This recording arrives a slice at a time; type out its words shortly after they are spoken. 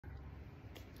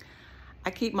I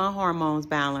keep my hormones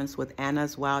balanced with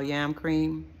Anna's Wild Yam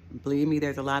Cream. Believe me,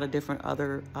 there's a lot of different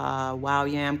other wild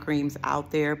yam creams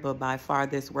out there, but by far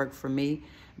this worked for me.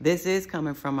 This is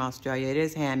coming from Australia. It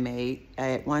is handmade.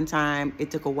 At one time,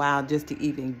 it took a while just to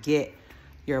even get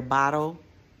your bottle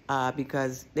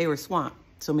because they were swamped.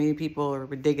 So many people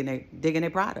were digging their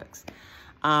products.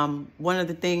 One of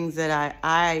the things that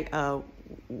I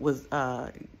was,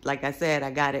 like I said, I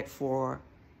got it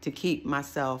to keep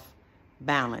myself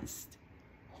balanced,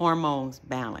 hormones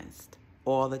balanced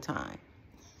all the time.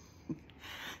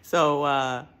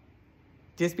 So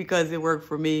just because it worked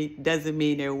for me doesn't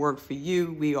mean it worked for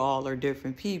you. We all are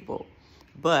different people.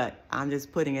 But I'm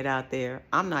just putting it out there.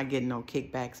 I'm not getting no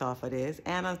kickbacks off of this.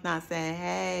 Anna's not saying,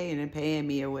 hey, and then paying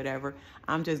me or whatever.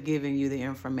 I'm just giving you the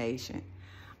information.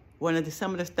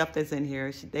 Some of the stuff that's in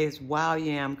here, there's wild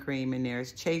yam cream in there,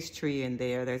 there's chase tree in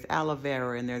there, there's aloe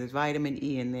vera in there, there's vitamin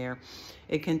E in there.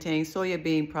 It contains soya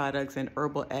bean products and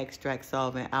herbal extract,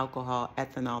 solvent, alcohol,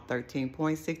 ethanol,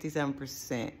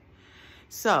 13.67%.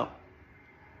 So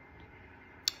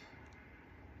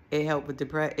it helps with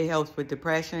depression.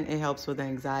 It helps with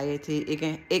anxiety.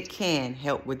 It can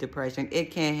help with depression.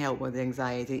 It can help with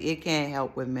anxiety. It can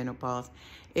help with menopause.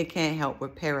 It can help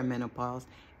with perimenopause.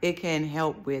 It can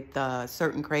help with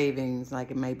certain cravings,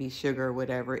 like it may be sugar or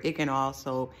whatever. It could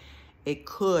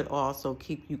also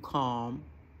keep you calm,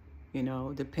 you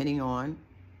know, depending on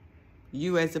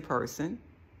you as a person,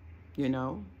 you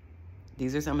know.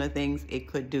 These are some of the things it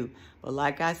could do. But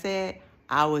like I said,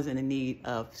 I was in the need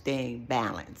of staying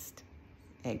balanced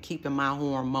and keeping my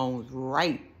hormones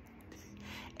right.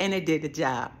 And it did the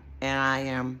job. And I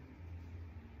am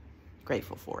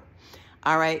grateful for it.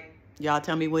 All right. Y'all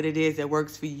tell me what it is that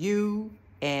works for you.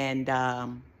 And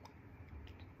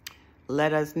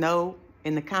let us know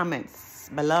in the comments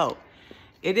below.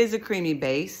 It is a creamy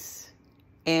base.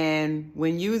 And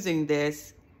when using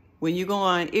this, when you go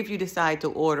on, if you decide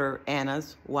to order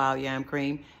Anna's Wild Yam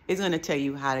Cream, it's going to tell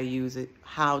you how to use it,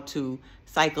 how to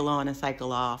cycle on and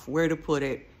cycle off, where to put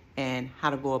it, and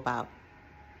how to go about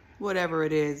whatever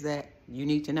it is that you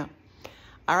need to know.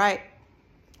 All right,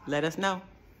 let us know.